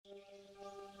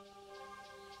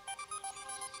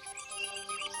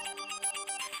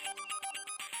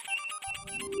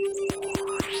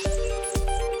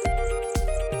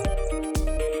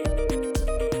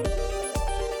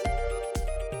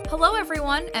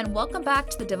everyone, and welcome back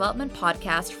to the Development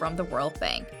Podcast from the World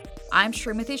Bank. I'm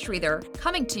Srimati Sridhar,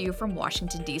 coming to you from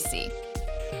Washington, D.C.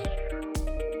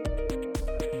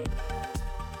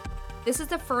 This is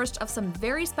the first of some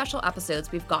very special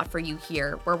episodes we've got for you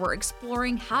here, where we're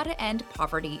exploring how to end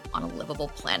poverty on a livable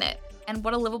planet, and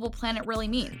what a livable planet really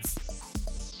means.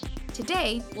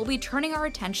 Today, we'll be turning our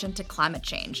attention to climate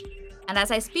change. And as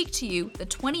I speak to you, the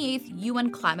 28th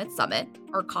UN Climate Summit,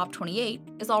 or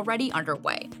COP28, is already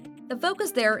underway. The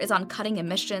focus there is on cutting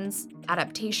emissions,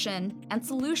 adaptation, and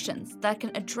solutions that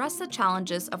can address the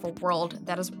challenges of a world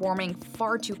that is warming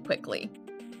far too quickly.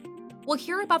 We'll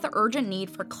hear about the urgent need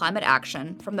for climate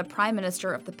action from the Prime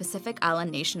Minister of the Pacific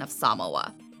Island nation of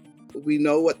Samoa. We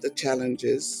know what the challenge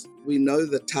is. We know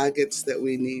the targets that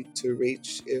we need to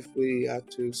reach if we are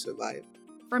to survive.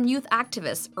 From youth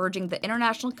activists urging the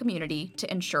international community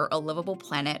to ensure a livable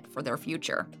planet for their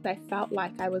future. I felt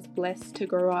like I was blessed to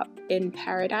grow up in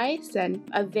paradise, and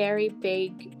a very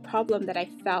big problem that I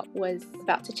felt was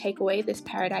about to take away this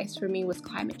paradise for me was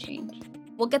climate change.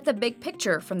 We'll get the big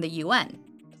picture from the UN.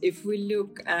 If we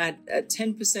look at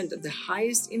 10% of the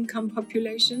highest income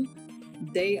population,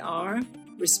 they are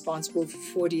responsible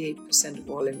for 48%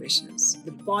 of all emissions.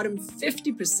 The bottom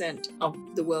 50% of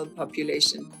the world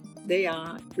population, they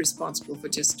are responsible for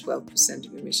just 12%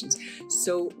 of emissions.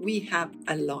 So we have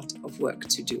a lot of work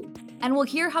to do. And we'll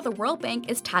hear how the World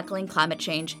Bank is tackling climate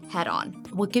change head on.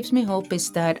 What gives me hope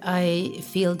is that I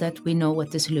feel that we know what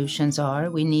the solutions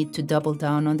are. We need to double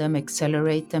down on them,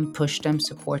 accelerate them, push them,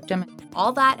 support them.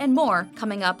 All that and more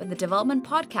coming up in the Development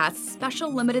Podcast's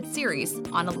special limited series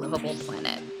on a livable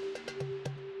planet.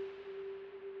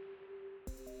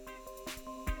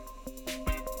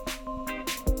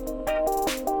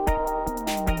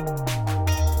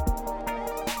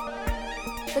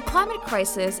 The climate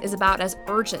crisis is about as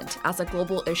urgent as a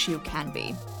global issue can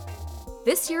be.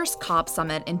 This year's COP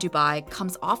summit in Dubai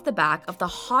comes off the back of the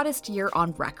hottest year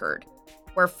on record,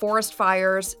 where forest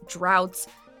fires, droughts,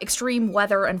 extreme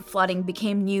weather, and flooding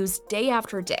became news day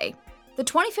after day. The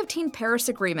 2015 Paris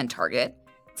Agreement target,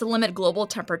 to limit global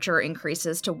temperature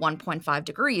increases to 1.5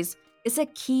 degrees, is a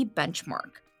key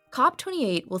benchmark.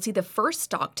 COP28 will see the first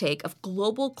stocktake of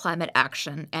global climate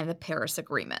action and the Paris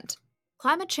Agreement.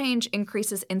 Climate change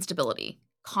increases instability,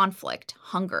 conflict,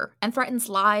 hunger, and threatens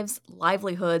lives,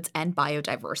 livelihoods, and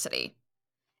biodiversity.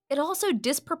 It also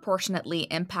disproportionately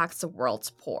impacts the world's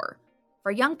poor.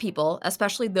 For young people,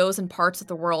 especially those in parts of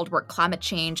the world where climate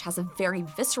change has a very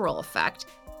visceral effect,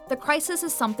 the crisis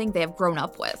is something they have grown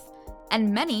up with.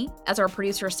 And many, as our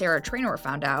producer Sarah Traynor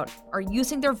found out, are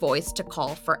using their voice to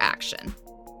call for action.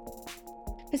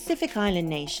 Pacific Island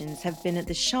nations have been at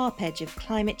the sharp edge of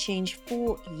climate change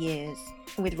for years,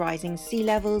 with rising sea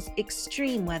levels,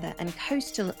 extreme weather, and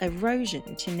coastal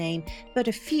erosion, to name but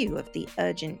a few of the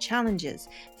urgent challenges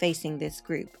facing this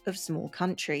group of small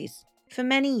countries. For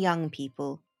many young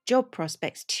people, job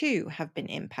prospects too have been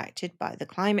impacted by the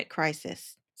climate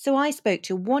crisis. So I spoke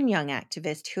to one young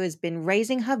activist who has been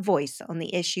raising her voice on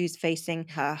the issues facing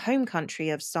her home country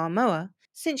of Samoa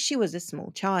since she was a small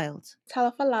child.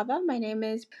 Talofa lava, my name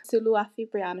is Suluafi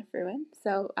Brianna Fruin.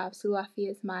 So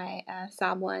Suluafi is my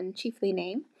Samoan chiefly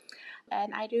name,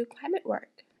 and I do climate work.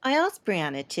 I asked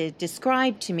Brianna to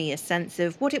describe to me a sense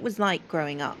of what it was like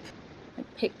growing up.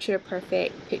 Picture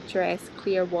perfect, picturesque,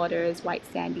 clear waters, white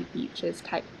sandy beaches,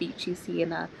 type beach you see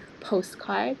in a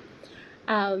postcard.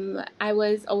 I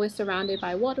was always surrounded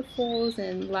by waterfalls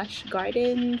and lush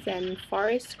gardens and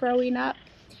forests growing up.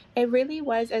 It really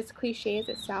was, as cliche as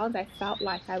it sounds, I felt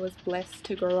like I was blessed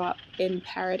to grow up in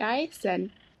paradise.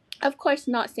 And of course,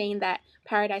 not saying that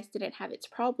paradise didn't have its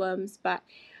problems, but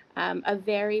a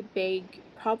very big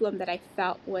problem that I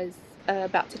felt was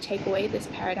about to take away this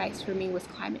paradise for me was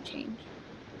climate change.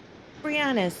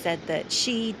 Brianna said that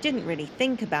she didn't really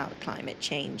think about climate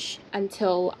change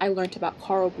until I learned about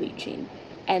coral bleaching.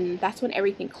 And that's when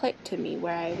everything clicked to me,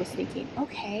 where I was thinking,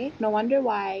 okay, no wonder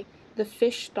why the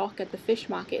fish stock at the fish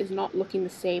market is not looking the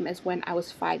same as when I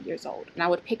was 5 years old. And I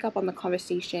would pick up on the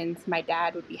conversations my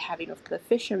dad would be having with the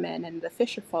fishermen and the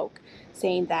fisher folk,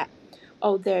 saying that,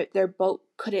 oh, their boat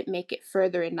couldn't make it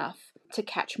further enough to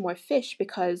catch more fish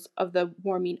because of the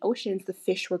warming oceans. The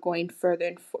fish were going further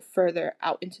and further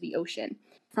out into the ocean.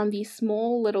 From these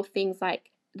small little things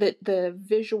like the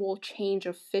visual change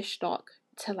of fish stock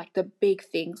to like the big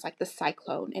things like the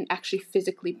cyclone, and actually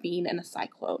physically being in a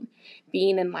cyclone,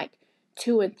 being in like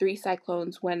 2 and 3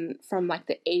 cyclones when from like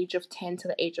the age of 10 to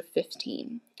the age of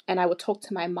 15. And I would talk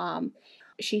to my mom.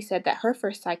 She said that her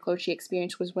first cyclone she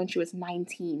experienced was when she was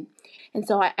 19. And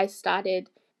so I started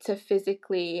to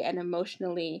physically and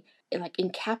emotionally like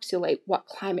encapsulate what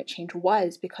climate change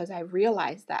was, because I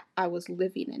realized that I was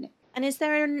living in it. And is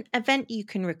there an event you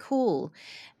can recall,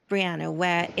 Brianna,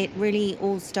 where it really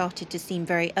all started to seem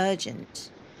very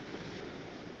urgent?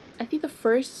 I think the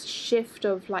first shift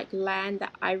of like land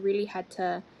that I really had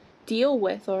to deal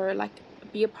with, or like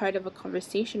be a part of a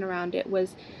conversation around it,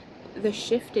 was the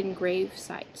shift in grave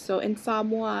sites. So in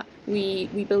Samoa, we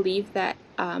believe that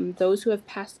those who have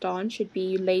passed on should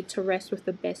be laid to rest with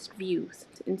the best views.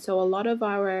 And so a lot of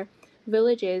our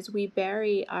villages, we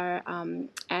bury our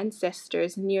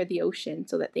ancestors near the ocean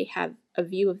so that they have a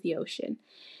view of the ocean.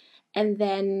 And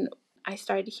then I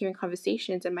started hearing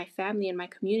conversations in my family and my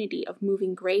community of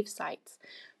moving grave sites,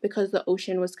 because the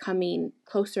ocean was coming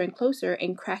closer and closer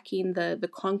and cracking the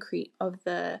concrete of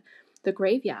the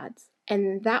graveyards.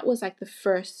 And that was like the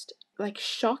first like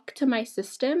shock to my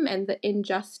system, and the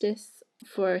injustice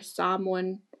for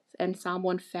Samoan and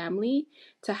Samoan family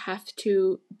to have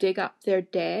to dig up their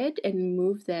dead and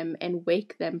move them and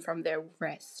wake them from their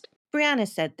rest. Brianna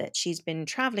said that she's been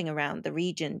traveling around the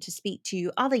region to speak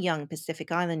to other young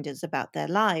Pacific Islanders about their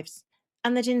lives,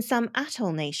 and that in some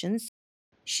atoll nations,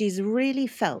 she's really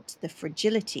felt the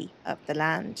fragility of the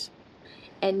land.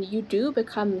 And you do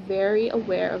become very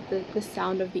aware of the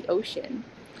sound of the ocean.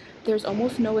 There's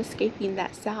almost no escaping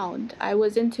that sound. I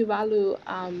was in Tuvalu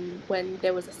when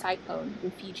there was a cyclone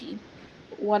in Fiji.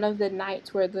 One of the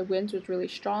nights where the winds was really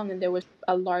strong and there was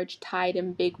a large tide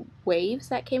and big waves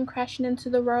that came crashing into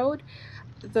the road,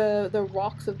 the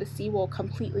rocks of the seawall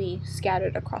completely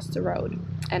scattered across the road.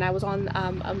 And I was on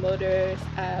a motor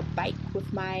bike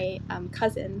with my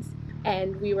cousins,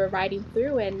 and we were riding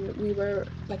through, and we were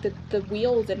like the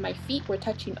wheels and my feet were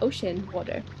touching ocean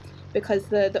water, because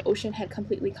the ocean had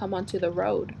completely come onto the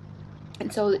road.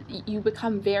 And so you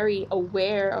become very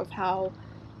aware of how,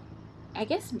 I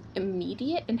guess,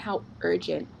 immediate and how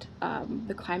urgent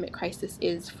the climate crisis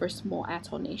is for small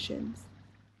atoll nations.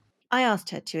 I asked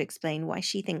her to explain why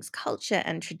she thinks culture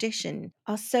and tradition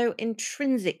are so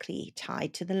intrinsically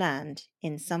tied to the land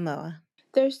in Samoa.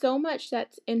 There's so much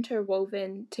that's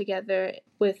interwoven together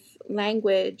with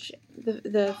language,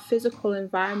 the physical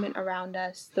environment around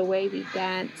us, the way we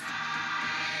dance.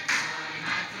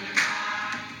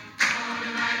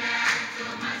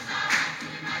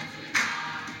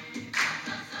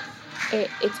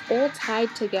 It's all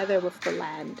tied together with the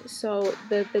land. So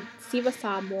the Siva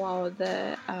Samoa,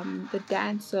 the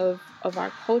dance of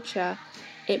our culture,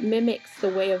 it mimics the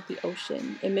way of the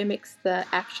ocean. It mimics the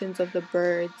actions of the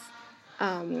birds,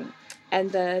 and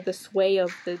the sway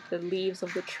of the leaves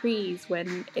of the trees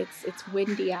when it's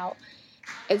windy out.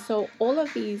 And so all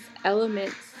of these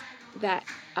elements that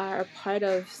are a part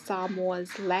of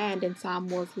Samoa's land and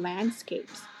Samoa's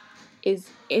landscapes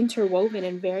is interwoven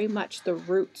and very much the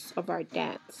roots of our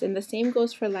dance. And the same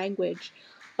goes for language.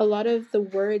 A lot of the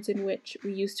words in which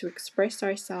we use to express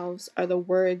ourselves are the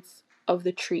words of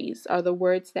the trees, are the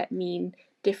words that mean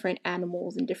different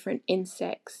animals and different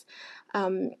insects.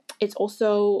 It's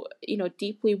also,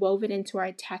 deeply woven into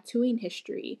our tattooing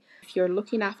history. If you're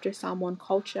looking after Samoan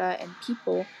culture and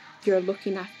people, you're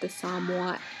looking after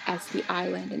Samoa as the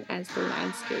island and as the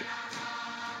landscape.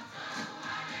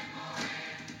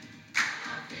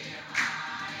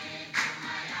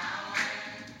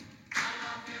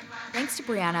 Thanks to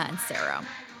Brianna and Sarah.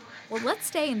 Well, let's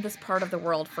stay in this part of the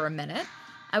world for a minute.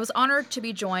 I was honored to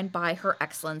be joined by Her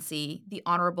Excellency, the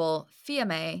Honorable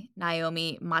Fiame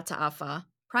Naomi Mataafa,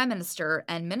 Prime Minister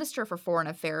and Minister for Foreign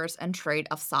Affairs and Trade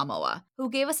of Samoa, who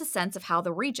gave us a sense of how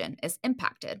the region is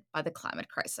impacted by the climate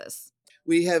crisis.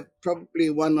 We have probably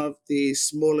one of the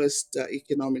smallest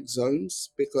economic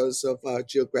zones because of our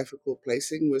geographical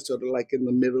placing. We're sort of like in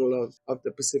the middle of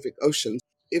the Pacific Ocean.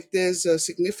 If there's a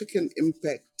significant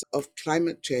impact of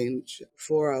climate change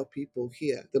for our people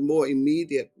here, the more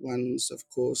immediate ones, of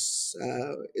course,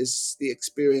 is the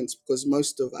experience, because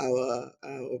most of our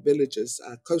villages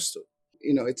are coastal.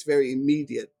 It's very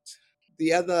immediate.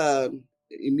 The other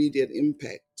immediate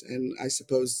impact, and I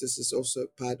suppose this is also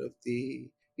part of the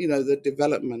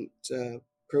development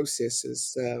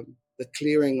processes, the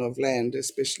clearing of land,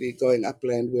 especially going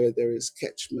upland where there is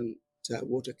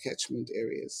water catchment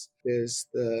areas. There's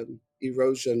the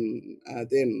erosion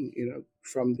then,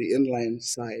 from the inland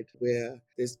side where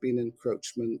there's been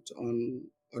encroachment on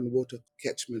water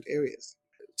catchment areas.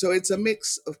 So it's a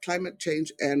mix of climate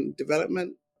change and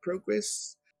development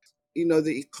progress.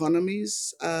 The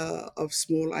economies of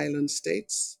small island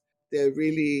states, they're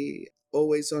really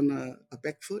always on a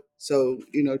back foot. So,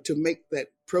 to make that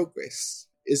progress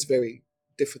is very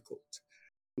difficult.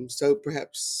 So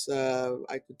perhaps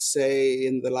I could say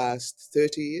in the last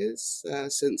 30 years,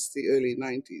 since the early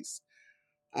 90s,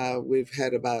 we've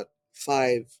had about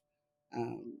 5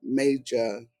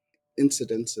 major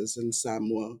incidences in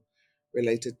Samoa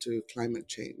related to climate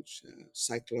change,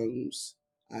 cyclones,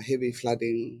 heavy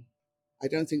flooding. I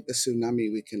don't think the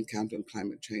tsunami we can count on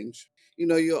climate change.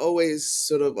 You're always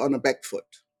sort of on a back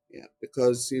foot, yeah,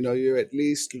 because, you're at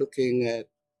least looking at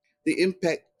the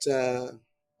impact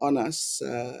on us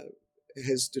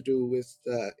has to do with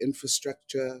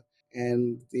infrastructure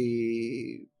and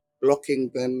the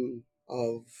blocking then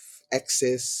of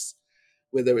access,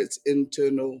 whether it's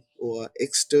internal or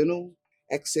external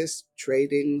access,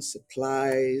 trading,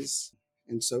 supplies,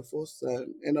 and so forth.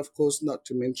 And of course, not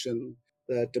to mention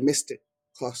the domestic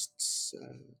costs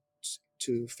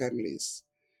to families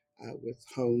with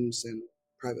homes and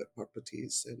private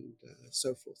properties and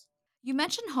so forth. You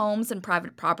mentioned homes and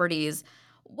private properties.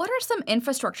 What are some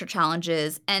infrastructure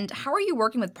challenges, and how are you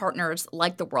working with partners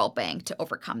like the World Bank to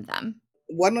overcome them?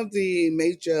 One of the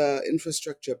major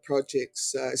infrastructure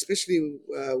projects, especially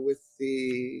with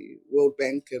the World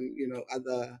Bank and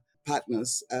other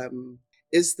partners,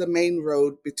 is the main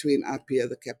road between Apia,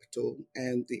 the capital,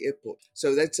 and the airport.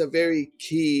 So that's a very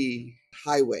key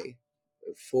highway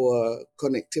for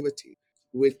connectivity,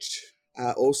 which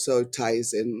also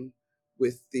ties in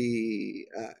with the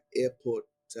airport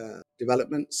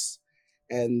developments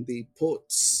and the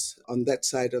ports on that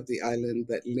side of the island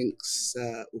that links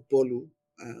Upolu,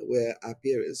 where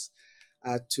Apia is,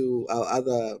 to our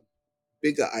other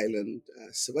bigger island,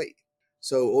 Savai.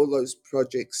 So all those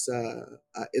projects are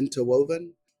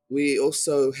interwoven. We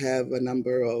also have a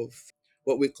number of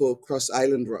what we call cross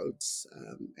island roads.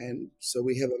 And so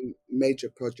we have a major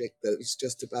project that is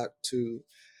just about to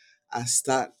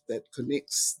start that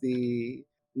connects the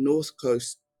north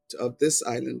coast of this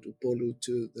island, Upolu,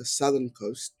 to the southern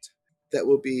coast. That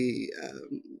will be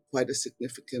quite a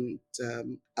significant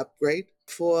upgrade.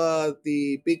 For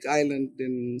the big island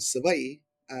in Savai,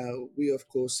 we of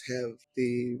course have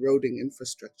the roading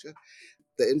infrastructure.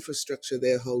 The infrastructure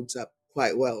there holds up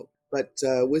quite well. But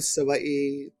with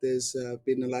Savai, there's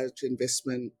been a large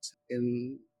investment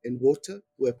in water.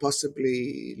 We're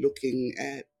possibly looking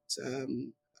at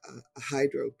a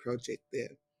hydro project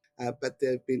there. But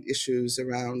there have been issues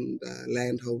around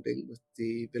land holding with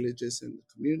the villages and the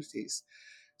communities.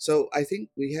 So I think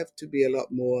we have to be a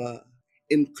lot more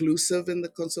inclusive in the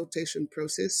consultation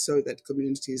process so that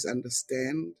communities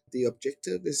understand the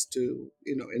objective is to,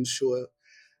 ensure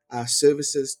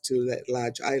services to that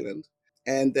large island,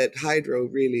 and that hydro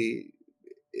really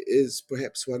is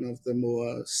perhaps one of the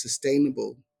more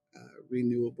sustainable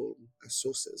renewable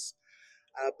sources.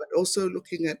 But also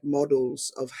looking at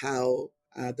models of how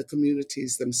the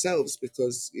communities themselves,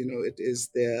 because it is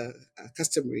their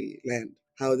customary land,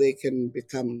 how they can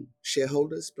become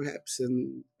shareholders, perhaps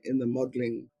in the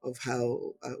modeling of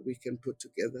how we can put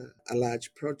together a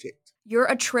large project. You're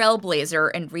a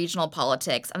trailblazer in regional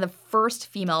politics and the first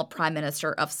female prime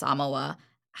minister of Samoa.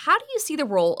 How do you see the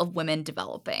role of women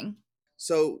developing?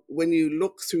 So when you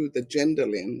look through the gender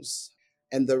lens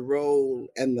and the role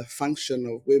and the function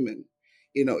of women,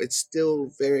 it's still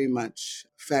very much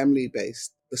family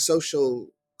based. The social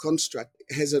construct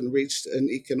hasn't reached an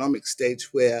economic stage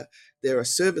where there are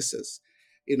services,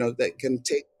 that can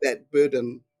take that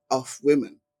burden off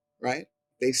women, right?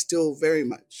 They still very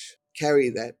much carry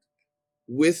that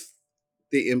with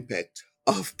the impact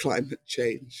of climate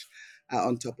change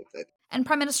on top of that. And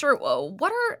Prime Minister,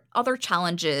 what are other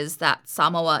challenges that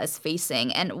Samoa is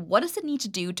facing, and what does it need to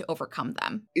do to overcome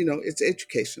them? It's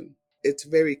education. It's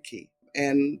very key.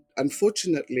 And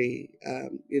unfortunately,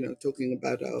 talking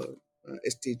about our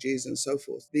SDGs and so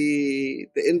forth, the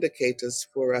indicators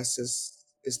for us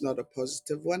is not a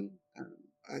positive one.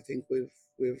 I think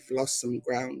we've lost some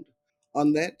ground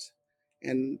on that.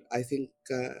 And I think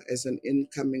as an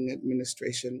incoming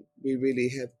administration, we really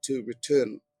have to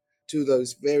return to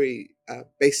those very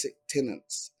basic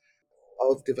tenets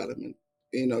of development,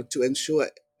 to ensure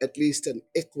at least an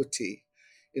equity,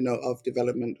 of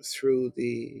development through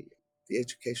the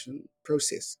education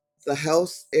process. The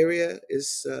health area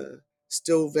is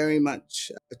still very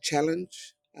much a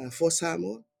challenge for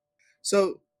Samoa.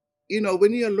 So,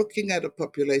 when you're looking at a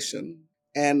population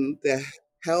and their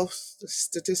health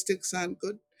statistics aren't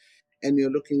good, and you're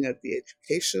looking at the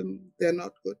education, they're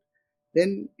not good,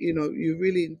 then, you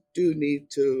really do need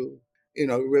to,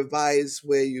 revise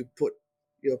where you put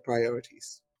your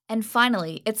priorities. And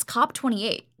finally, it's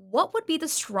COP28. What would be the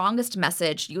strongest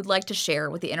message you'd like to share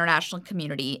with the international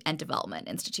community and development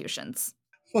institutions?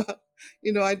 Well,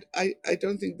 I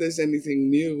don't think there's anything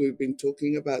new. We've been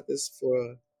talking about this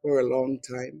for a long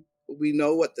time. We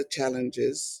know what the challenge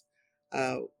is.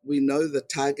 We know the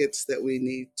targets that we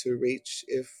need to reach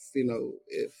if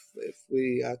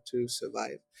we are to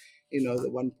survive, the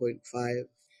 1.5,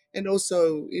 and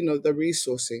also, the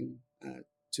resourcing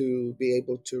to be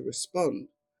able to respond,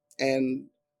 and,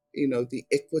 the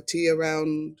equity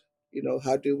around,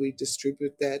 how do we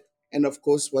distribute that? And of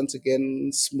course, once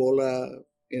again, smaller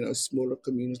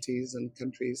communities and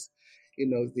countries,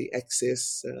 the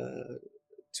access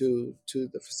to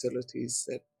the facilities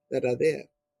that are there.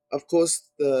 Of course,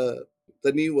 the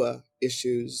newer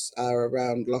issues are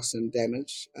around loss and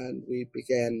damage, and we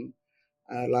began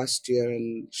last year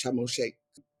in Sharm el Sheikh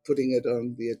putting it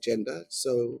on the agenda.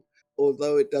 So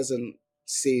although it doesn't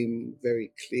seem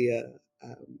very clear,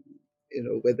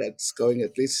 where that's going,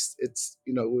 at least it's,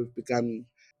 we've begun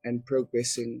and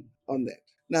progressing on that.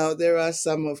 Now, there are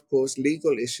some, of course,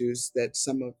 legal issues that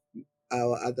some of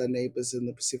our other neighbors in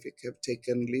the Pacific have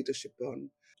taken leadership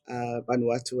on,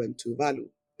 Vanuatu and Tuvalu.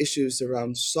 Issues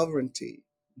around sovereignty,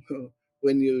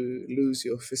 when you lose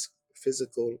your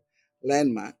physical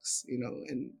landmarks,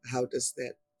 and how does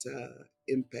that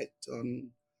impact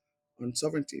on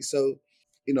sovereignty? So,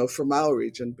 from our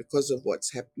region, because of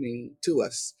what's happening to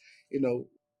us,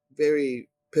 very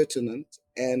pertinent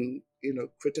and,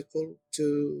 critical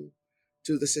to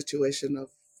the situation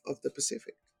of the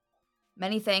Pacific.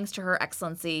 Many thanks to Her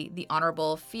Excellency, the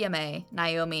Honorable Fiame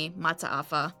Naomi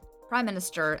Mataafa, Prime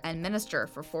Minister and Minister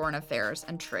for Foreign Affairs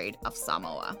and Trade of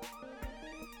Samoa.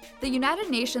 The United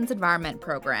Nations Environment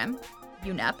Program,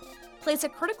 UNEP, plays a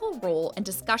critical role in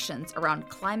discussions around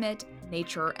climate,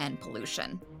 nature, and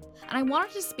pollution. And I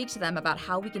wanted to speak to them about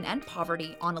how we can end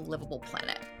poverty on a livable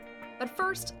planet. But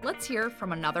first, let's hear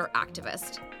from another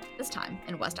activist, this time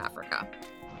in West Africa.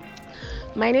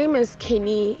 My name is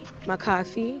Kenny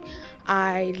McCarthy.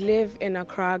 I live in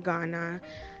Accra, Ghana.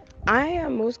 I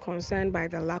am most concerned by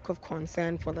the lack of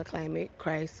concern for the climate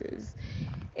crisis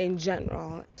in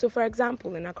general. So, for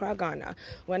example, in Accra, Ghana,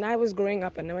 when I was growing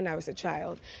up and when I was a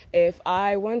child, if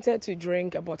I wanted to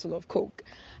drink a bottle of Coke,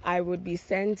 I would be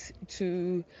sent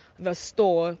to the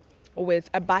store with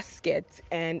a basket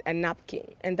and a napkin,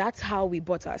 and that's how we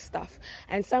bought our stuff.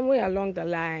 And somewhere along the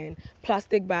line,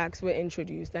 plastic bags were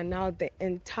introduced, and now the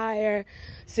entire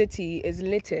city is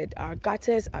littered. Our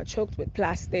gutters are choked with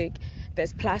plastic.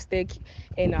 There's plastic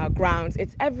in our grounds.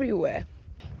 It's everywhere.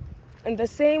 In the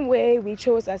same way we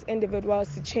chose as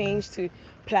individuals to change to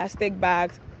plastic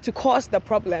bags to cause the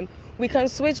problem, we can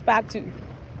switch back to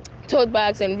tote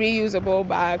bags and reusable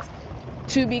bags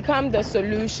to become the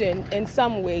solution in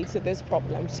some way to these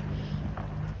problems.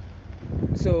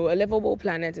 So a livable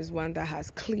planet is one that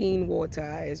has clean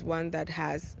water, is one that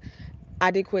has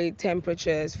adequate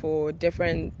temperatures for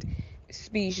different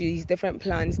species, different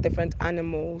plants, different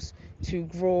animals to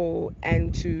grow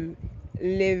and to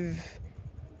live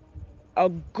a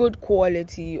good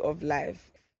quality of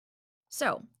life.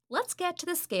 So let's get to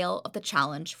the scale of the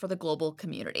challenge for the global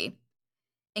community.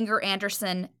 Inger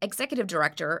Anderson, Executive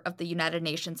Director of the United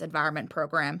Nations Environment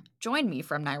Program, joined me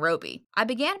from Nairobi. I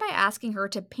began by asking her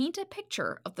to paint a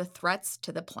picture of the threats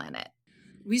to the planet.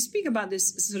 We speak about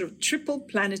this sort of triple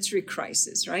planetary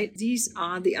crisis, right? These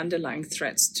are the underlying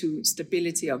threats to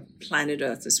stability of planet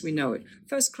Earth as we know it.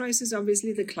 First crisis,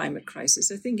 obviously, the climate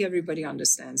crisis. I think everybody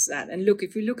understands that. And look,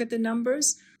 if we look at the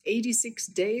numbers, 86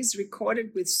 days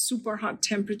recorded with super hot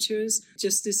temperatures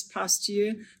just this past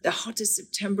year, the hottest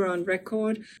September on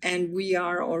record, and we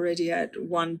are already at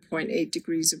 1.8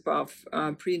 degrees above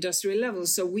pre-industrial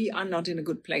levels. So we are not in a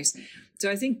good place. So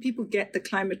I think people get the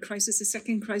climate crisis. The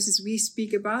second crisis we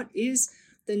speak about is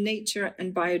the nature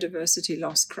and biodiversity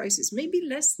loss crisis. Maybe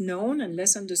less known and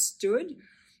less understood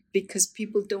because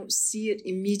people don't see it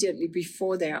immediately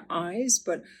before their eyes.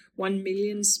 But 1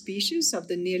 million species of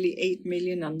the nearly 8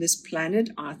 million on this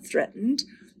planet are threatened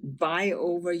by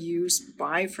overuse,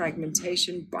 by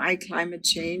fragmentation, by climate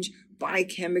change, by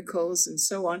chemicals and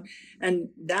so on. And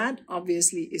that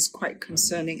obviously is quite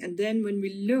concerning. And then when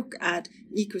we look at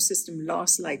ecosystem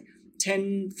loss, like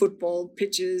 10 football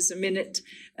pitches a minute,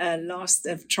 loss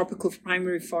of tropical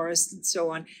primary forests and so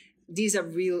on, these are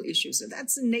real issues. So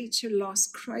that's a nature loss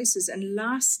crisis. And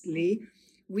lastly,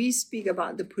 we speak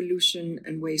about the pollution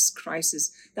and waste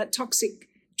crisis, that toxic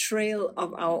trail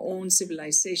of our own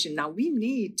civilization. Now, we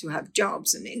need to have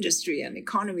jobs and industry and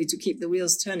economy to keep the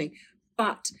wheels turning,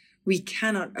 but we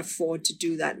cannot afford to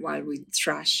do that while we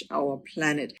trash our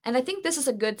planet. And I think this is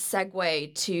a good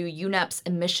segue to UNEP's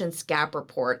emissions gap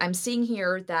report. I'm seeing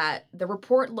here that the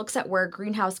report looks at where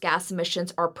greenhouse gas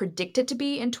emissions are predicted to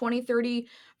be in 2030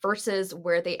 versus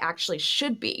where they actually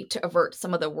should be to avert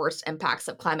some of the worst impacts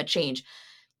of climate change.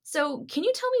 So can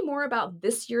you tell me more about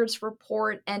this year's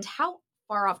report and how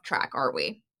far off track are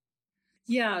we?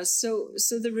 Yeah, so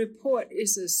the report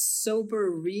is a sober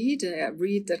read, a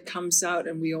read that comes out,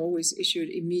 and we always issue it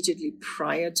immediately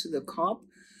prior to the COP.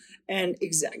 And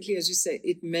exactly as you say,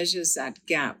 it measures that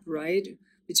gap, right,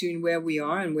 between where we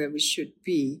are and where we should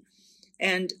be.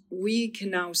 And we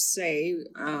can now say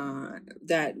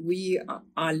that we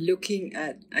are looking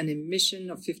at an emission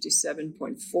of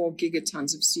 57.4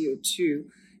 gigatons of CO2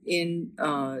 in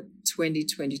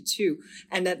 2022,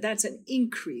 and that's an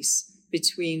increase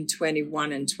between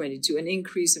 21 and 22, an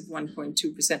increase of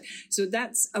 1.2%. So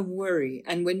that's a worry.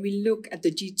 And when we look at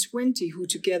the G20, who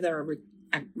together are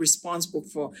responsible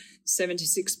for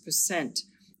 76%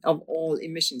 of all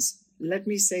emissions, let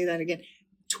me say that again,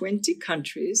 20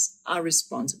 countries are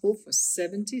responsible for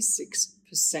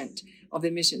 76% of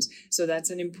emissions. So that's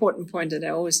an important point that I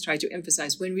always try to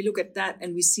emphasize. When we look at that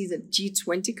and we see that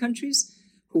G20 countries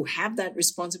who have that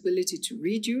responsibility to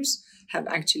reduce have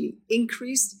actually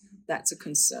increased, that's a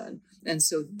concern. And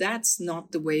so that's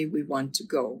not the way we want to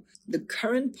go. The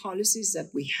current policies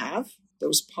that we have,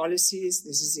 those policies,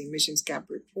 this is the emissions gap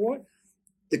report,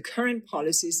 the current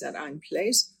policies that are in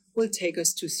place will take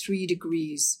us to 3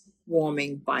 degrees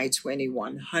warming by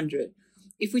 2100.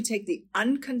 If we take the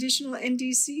unconditional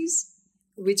NDCs,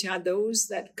 which are those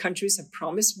that countries have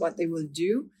promised what they will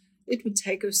do, it would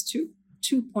take us to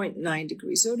 2.9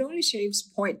 degrees. So it only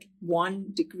shaves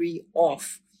 0.1 degree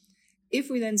off. If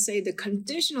we then say the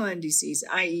conditional NDCs,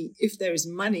 i.e., if there is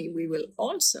money, we will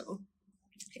also,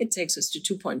 it takes us to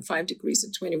 2.5 degrees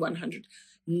at 2100.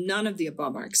 None of the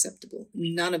above are acceptable.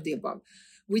 None of the above,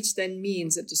 which then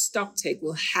means that the stock take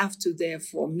will have to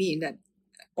therefore mean that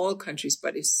all countries,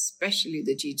 but especially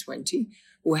the G20,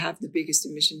 who have the biggest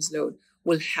emissions load,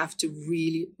 will have to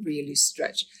really, really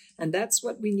stretch. And that's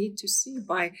what we need to see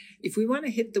by, if we want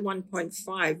to hit the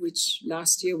 1.5, which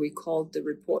last year we called the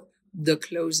report the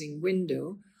closing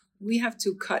window, we have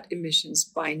to cut emissions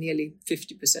by nearly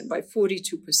 50%, by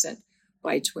 42%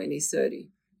 by 2030.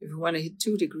 If we want to hit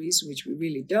 2 degrees, which we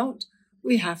really don't,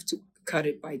 we have to cut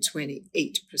it by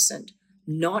 28%,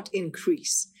 not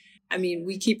increase. I mean,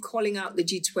 we keep calling out the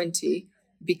G20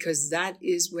 because that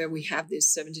is where we have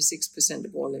this 76%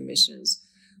 of all emissions.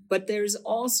 But there is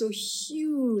also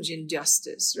huge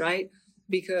injustice, right?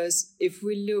 Because if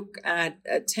we look at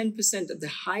 10% of the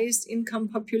highest income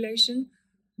population,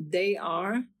 they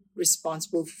are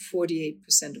responsible for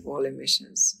 48% of all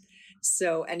emissions.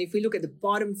 So, and if we look at the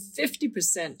bottom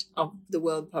 50% of the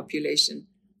world population,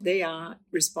 they are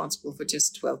responsible for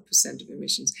just 12% of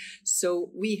emissions.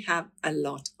 So we have a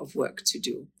lot of work to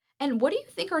do. And what do you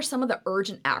think are some of the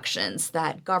urgent actions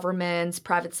that governments,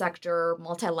 private sector,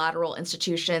 multilateral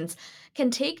institutions can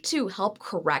take to help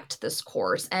correct this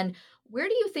course? And where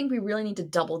do you think we really need to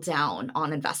double down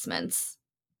on investments?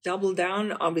 Double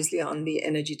down, obviously, on the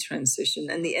energy transition.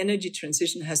 And the energy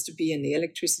transition has to be in the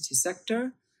electricity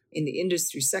sector, in the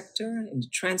industry sector, in the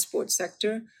transport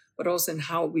sector, but also in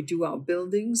how we do our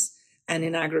buildings and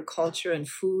in agriculture and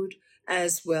food,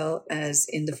 as well as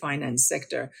in the finance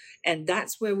sector. And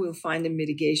that's where we'll find the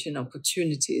mitigation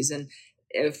opportunities. And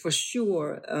for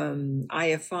sure,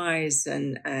 IFIs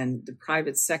and the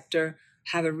private sector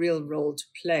have a real role to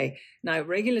play. Now,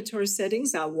 regulatory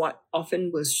settings are what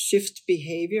often will shift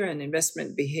behavior and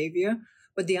investment behavior,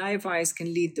 but the IFIs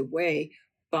can lead the way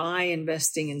by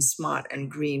investing in smart and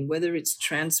green, whether it's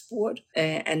transport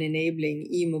and enabling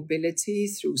e-mobility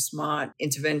through smart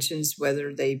interventions,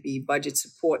 whether they be budget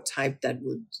support type that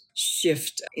would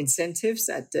shift incentives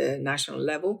at the national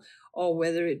level, or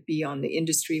whether it be on the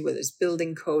industry, whether it's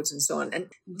building codes and so on. And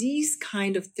these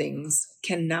kind of things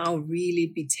can now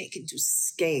really be taken to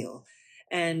scale.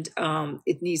 And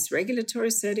it needs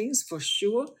regulatory settings for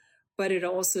sure, but it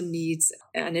also needs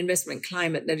an investment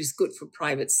climate that is good for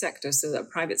private sector so that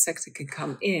private sector can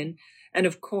come in. And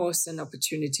of course, an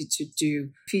opportunity to do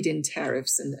feed-in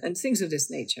tariffs and things of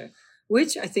this nature,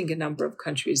 which I think a number of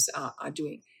countries are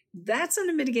doing. That's on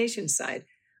the mitigation side.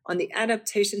 On the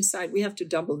adaptation side, we have to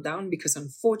double down because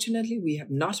unfortunately, we have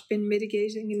not been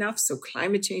mitigating enough. So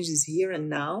climate change is here and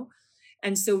now.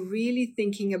 And so really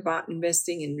thinking about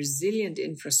investing in resilient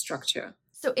infrastructure.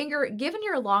 So Inger, given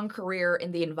your long career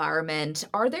in the environment,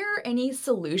 are there any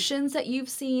solutions that you've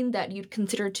seen that you'd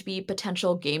consider to be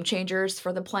potential game changers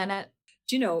for the planet?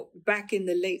 You know, back in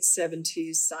the late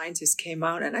 70s, scientists came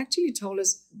out and actually told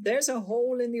us there's a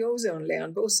hole in the ozone layer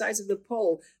on both sides of the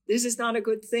pole. This is not a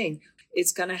good thing.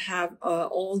 It's going to have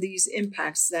all these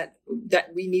impacts that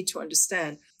we need to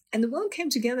understand. And the world came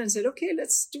together and said, okay,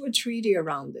 let's do a treaty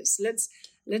around this.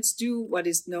 Let's do what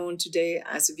is known today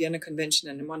as the Vienna Convention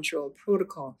and the Montreal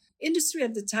Protocol. Industry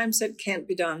at the time said can't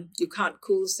be done. You can't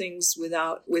cool things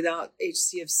without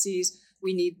HCFCs.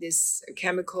 We need these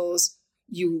chemicals.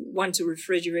 You want to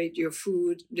refrigerate your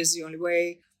food. This is the only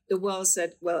way. The world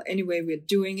said, well, anyway, we're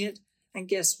doing it. And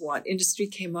guess what? Industry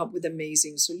came up with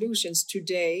amazing solutions.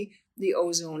 Today, the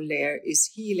ozone layer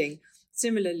is healing.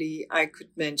 Similarly, I could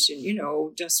mention,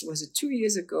 just was it 2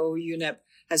 years ago, UNEP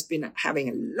has been having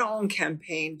a long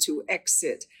campaign to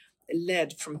exit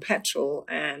lead from petrol,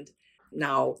 and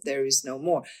now there is no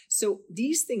more. So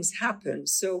these things happen.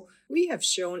 So we have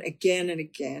shown again and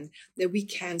again that we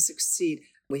can succeed.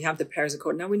 We have the Paris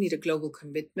Accord. Now we need a global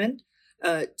commitment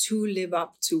to live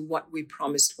up to what we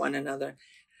promised one another.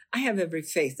 I have every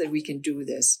faith that we can do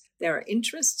this. There are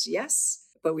interests, yes,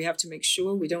 but we have to make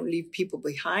sure we don't leave people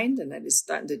behind, and that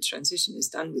the transition is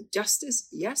done with justice,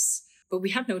 yes, but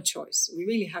we have no choice. We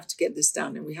really have to get this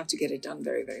done, and we have to get it done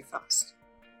very, very fast.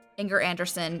 Inger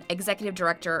Andersen, Executive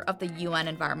Director of the UN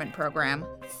Environment Program,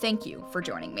 thank you for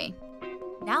joining me.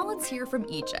 Now let's hear from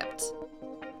Egypt.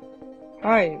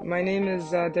 Hi, my name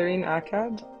is Darine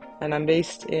Akkad, and I'm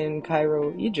based in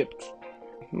Cairo, Egypt.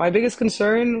 My biggest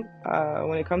concern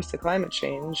when it comes to climate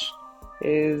change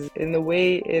is in the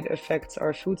way it affects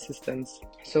our food systems.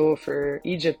 So for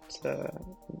Egypt,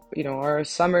 our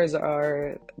summers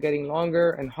are getting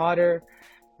longer and hotter.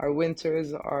 Our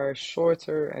winters are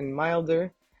shorter and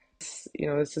milder.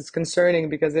 This is concerning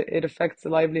because it affects the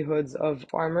livelihoods of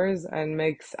farmers and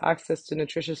makes access to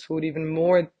nutritious food even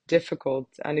more difficult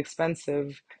and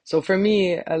expensive. So for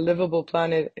me, a livable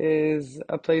planet is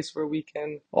a place where we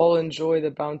can all enjoy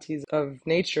the bounties of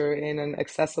nature in an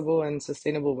accessible and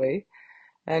sustainable way.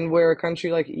 And where a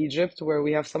country like Egypt, where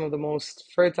we have some of the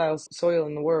most fertile soil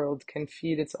in the world, can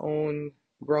feed its own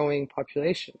growing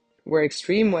population, where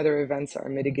extreme weather events are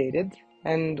mitigated,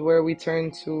 and where we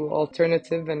turn to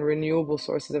alternative and renewable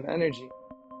sources of energy.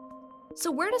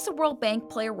 So where does the World Bank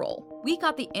play a role? We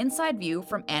got the inside view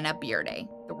from Anna Bearday,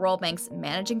 the World Bank's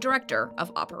Managing Director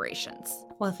of Operations.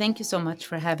 Well, thank you so much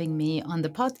for having me on the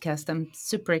podcast. I'm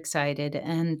super excited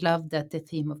and love that the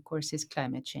theme, of course, is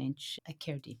climate change. I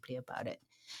care deeply about it.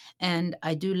 And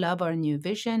I do love our new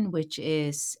vision, which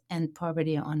is end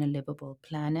poverty on a livable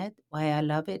planet. Why I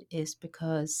love it is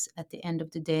because at the end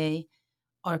of the day,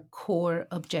 our core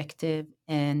objective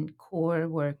and core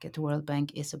work at the World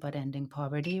Bank is about ending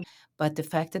poverty. But the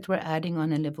fact that we're adding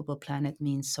on a livable planet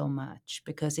means so much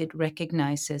because it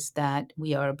recognizes that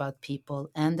we are about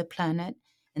people and the planet,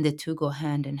 and the two go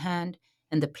hand in hand.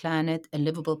 And the planet, a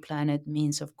livable planet,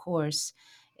 means, of course,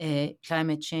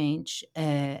 climate change,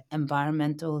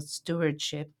 environmental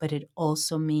stewardship, but it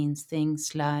also means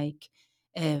things like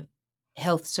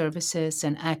health services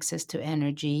and access to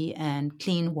energy and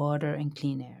clean water and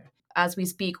clean air. As we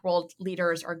speak, world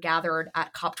leaders are gathered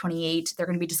at COP28. They're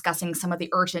going to be discussing some of the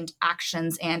urgent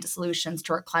actions and solutions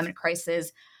to our climate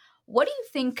crisis. What do you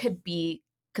think could be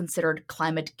considered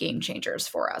climate game changers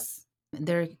for us?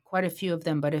 There are quite a few of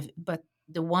them, but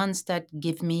the ones that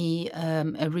give me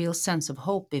a real sense of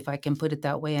hope, if I can put it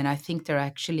that way, and I think they're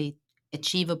actually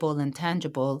achievable and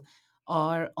tangible,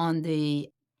 are on the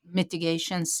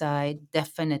mitigation side,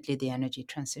 definitely the energy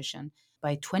transition.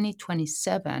 By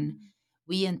 2027,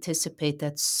 we anticipate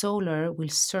that solar will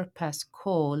surpass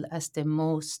coal as the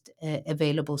most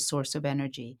available source of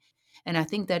energy. And I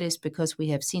think that is because we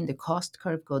have seen the cost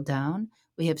curve go down.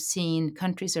 We have seen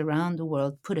countries around the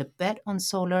world put a bet on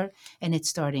solar, and it's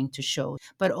starting to show.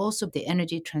 But also, the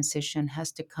energy transition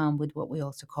has to come with what we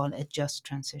also call a just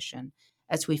transition.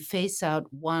 As we phase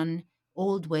out one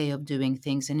old way of doing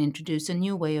things and introduce a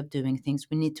new way of doing things,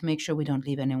 we need to make sure we don't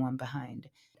leave anyone behind.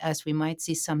 As we might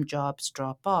see some jobs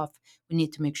drop off, we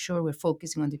need to make sure we're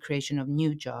focusing on the creation of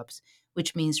new jobs,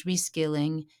 which means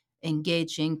reskilling,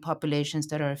 engaging populations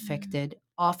that are affected,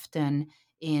 often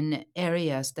in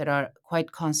areas that are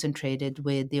quite concentrated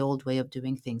with the old way of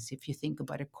doing things. If you think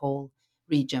about a coal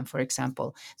region, for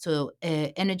example. So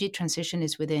energy transition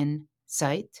is within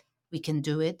sight. We can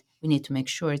do it. We need to make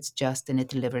sure it's just and it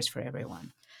delivers for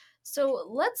everyone. So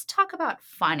let's talk about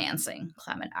financing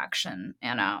climate action.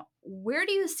 Anna, where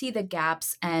do you see the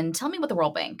gaps? And tell me what the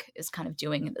World Bank is kind of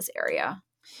doing in this area.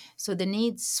 So the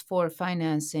needs for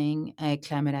financing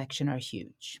climate action are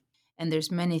huge. And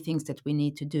there's many things that we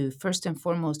need to do. First and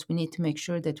foremost, we need to make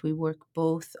sure that we work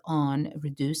both on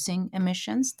reducing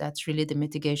emissions. That's really the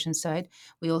mitigation side.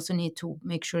 We also need to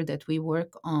make sure that we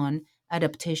work on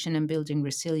adaptation and building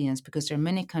resilience, because there are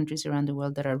many countries around the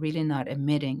world that are really not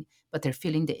emitting, but they're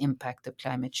feeling the impact of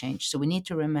climate change. So we need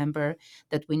to remember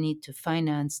that we need to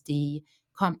finance the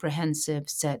comprehensive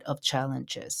set of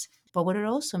challenges. But what it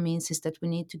also means is that we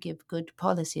need to give good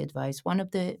policy advice. One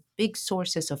of the big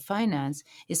sources of finance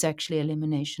is actually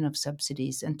elimination of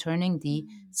subsidies and turning the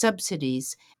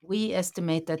subsidies. We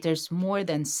estimate that there's more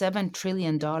than $7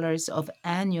 trillion of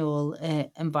annual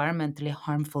environmentally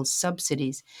harmful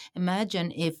subsidies.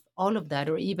 Imagine if all of that,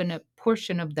 or even a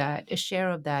portion of that, a share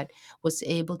of that, was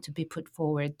able to be put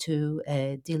forward to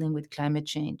dealing with climate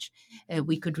change.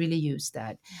 We could really use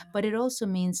that. But it also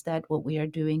means that what we are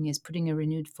doing is putting a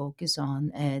renewed focus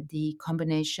on the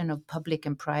combination of public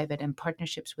and private and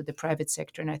partnerships with the private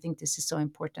sector. And I think this is so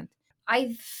important.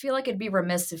 I feel like it'd be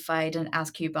remiss if I didn't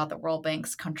ask you about the World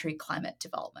Bank's country climate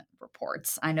development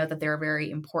reports. I know that they're a very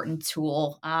important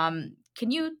tool. Can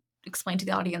you explain to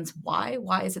the audience why?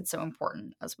 Why is it so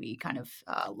important as we kind of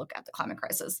look at the climate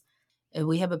crisis?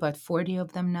 We have about 40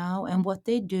 of them now. And what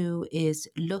they do is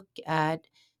look at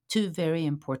two very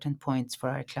important points for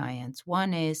our clients.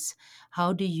 One is,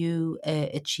 how do you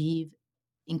achieve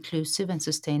inclusive and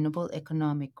sustainable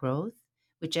economic growth,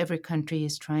 which every country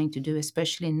is trying to do,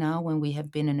 especially now when we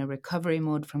have been in a recovery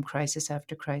mode from crisis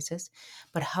after crisis.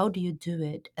 But how do you do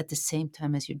it at the same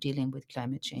time as you're dealing with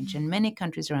climate change? And many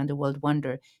countries around the world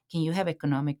wonder, can you have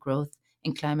economic growth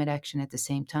and climate action at the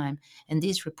same time? And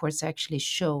these reports actually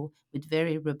show with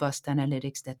very robust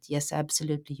analytics that yes,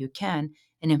 absolutely you can.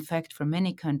 And in fact, for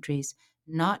many countries,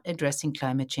 not addressing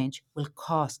climate change will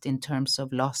cost in terms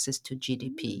of losses to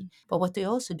GDP. But what they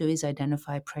also do is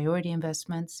identify priority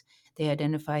investments. They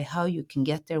identify how you can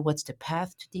get there, what's the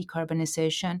path to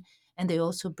decarbonization. And they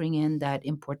also bring in that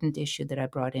important issue that I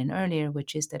brought in earlier,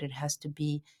 which is that it has to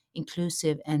be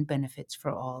inclusive and benefits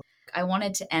for all. I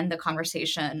wanted to end the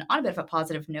conversation on a bit of a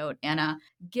positive note, Anna.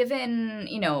 Given,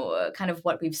 kind of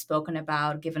what we've spoken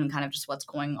about, given kind of just what's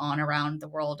going on around the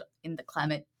world in the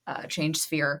climate change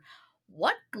sphere,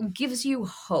 what gives you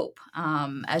hope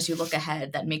as you look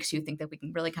ahead that makes you think that we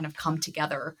can really kind of come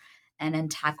together and then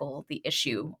tackle the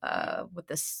issue with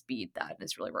the speed that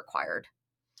is really required?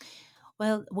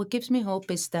 Well, what gives me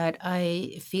hope is that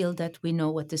I feel that we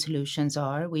know what the solutions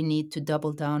are. We need to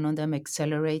double down on them,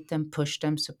 accelerate them, push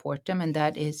them, support them. And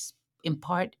that is in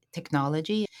part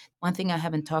technology. One thing I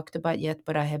haven't talked about yet,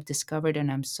 but I have discovered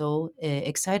and I'm so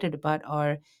excited about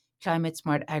are climate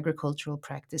smart agricultural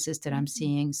practices that I'm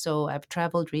seeing. So I've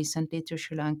traveled recently to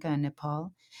Sri Lanka and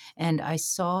Nepal, and I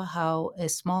saw how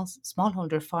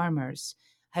smallholder farmers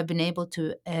have been able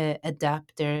to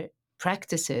adapt their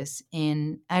practices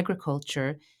in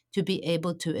agriculture to be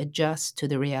able to adjust to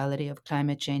the reality of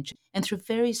climate change. And through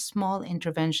very small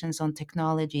interventions on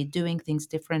technology, doing things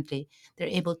differently, they're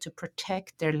able to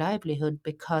protect their livelihood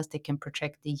because they can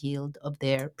protect the yield of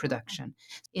their production.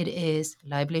 It is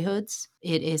livelihoods,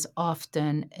 it is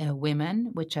often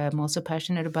women, which I'm also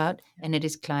passionate about, and it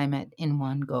is climate in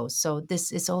one go. So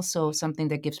this is also something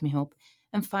that gives me hope.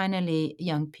 And finally,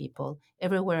 young people.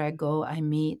 Everywhere I go, I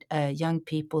meet young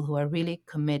people who are really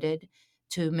committed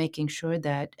to making sure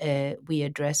that we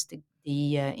address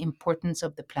the importance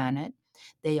of the planet.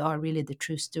 They are really the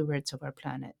true stewards of our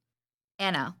planet.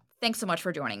 Anna, thanks so much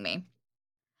for joining me.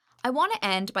 I want to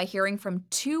end by hearing from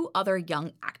two other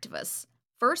young activists.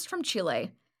 First from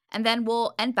Chile, and then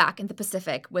we'll end back in the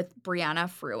Pacific with Brianna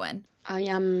Fruin. I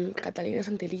am Catalina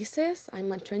Santelices.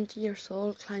 I'm a 20 years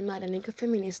old climate and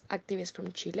ecofeminist activist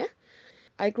from Chile.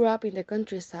 I grew up in the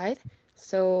countryside,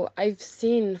 so I've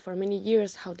seen for many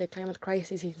years how the climate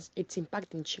crisis is it's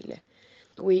impacting Chile.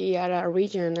 We are a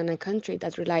region and a country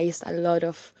that relies a lot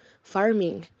of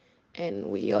farming, and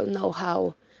we all know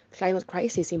how climate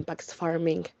crisis impacts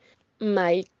farming.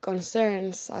 My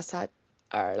concerns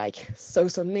are like so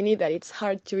many that it's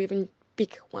hard to even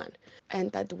pick one,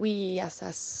 and that we as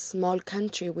a small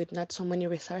country with not so many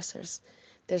resources,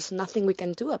 there's nothing we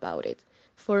can do about it.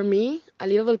 For me, a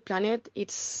livable planet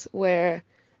it's where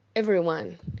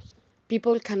everyone,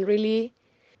 people can really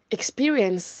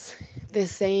experience the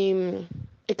same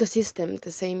ecosystem,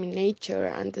 the same nature,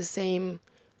 and the same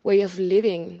way of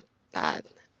living that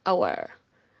our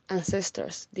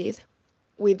ancestors did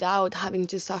without having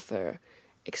to suffer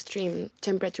extreme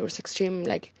temperatures, extreme,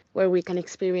 like where we can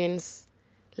experience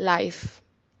life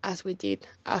as we did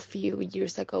a few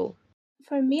years ago.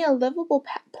 For me, a livable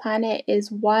planet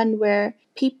is one where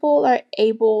people are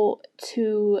able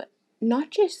to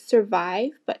not just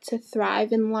survive, but to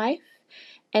thrive in life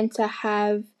and to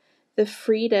have the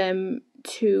freedom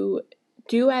to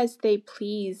do as they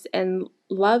please and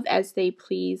love as they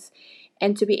please,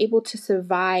 and to be able to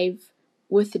survive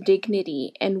with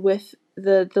dignity and with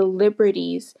the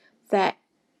liberties that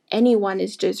anyone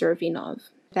is deserving of,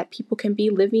 that people can be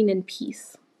living in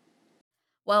peace.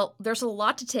 Well, there's a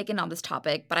lot to take in on this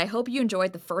topic, but I hope you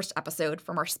enjoyed the first episode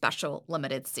from our special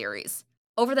limited series.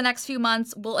 Over the next few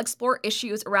months, we'll explore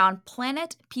issues around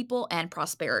planet, people, and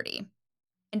prosperity.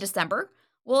 In December,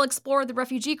 we'll explore the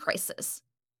refugee crisis.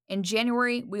 In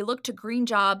January, we look to green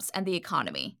jobs and the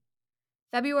economy.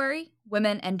 February,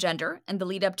 women and gender and the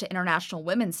lead up to International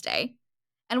Women's Day.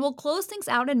 And we'll close things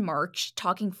out in March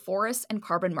talking forests and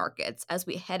carbon markets as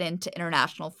we head into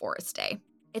International Forest Day.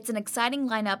 It's an exciting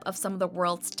lineup of some of the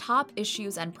world's top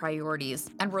issues and priorities,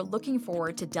 and we're looking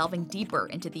forward to delving deeper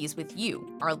into these with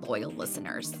you, our loyal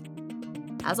listeners.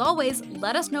 As always,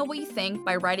 let us know what you think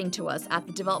by writing to us at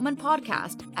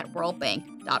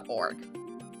thedevelopmentpodcast@worldbank.org.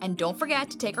 And don't forget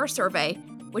to take our survey,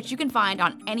 which you can find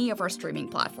on any of our streaming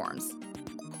platforms.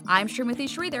 I'm Srimati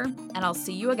Sridhar, and I'll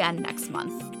see you again next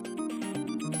month.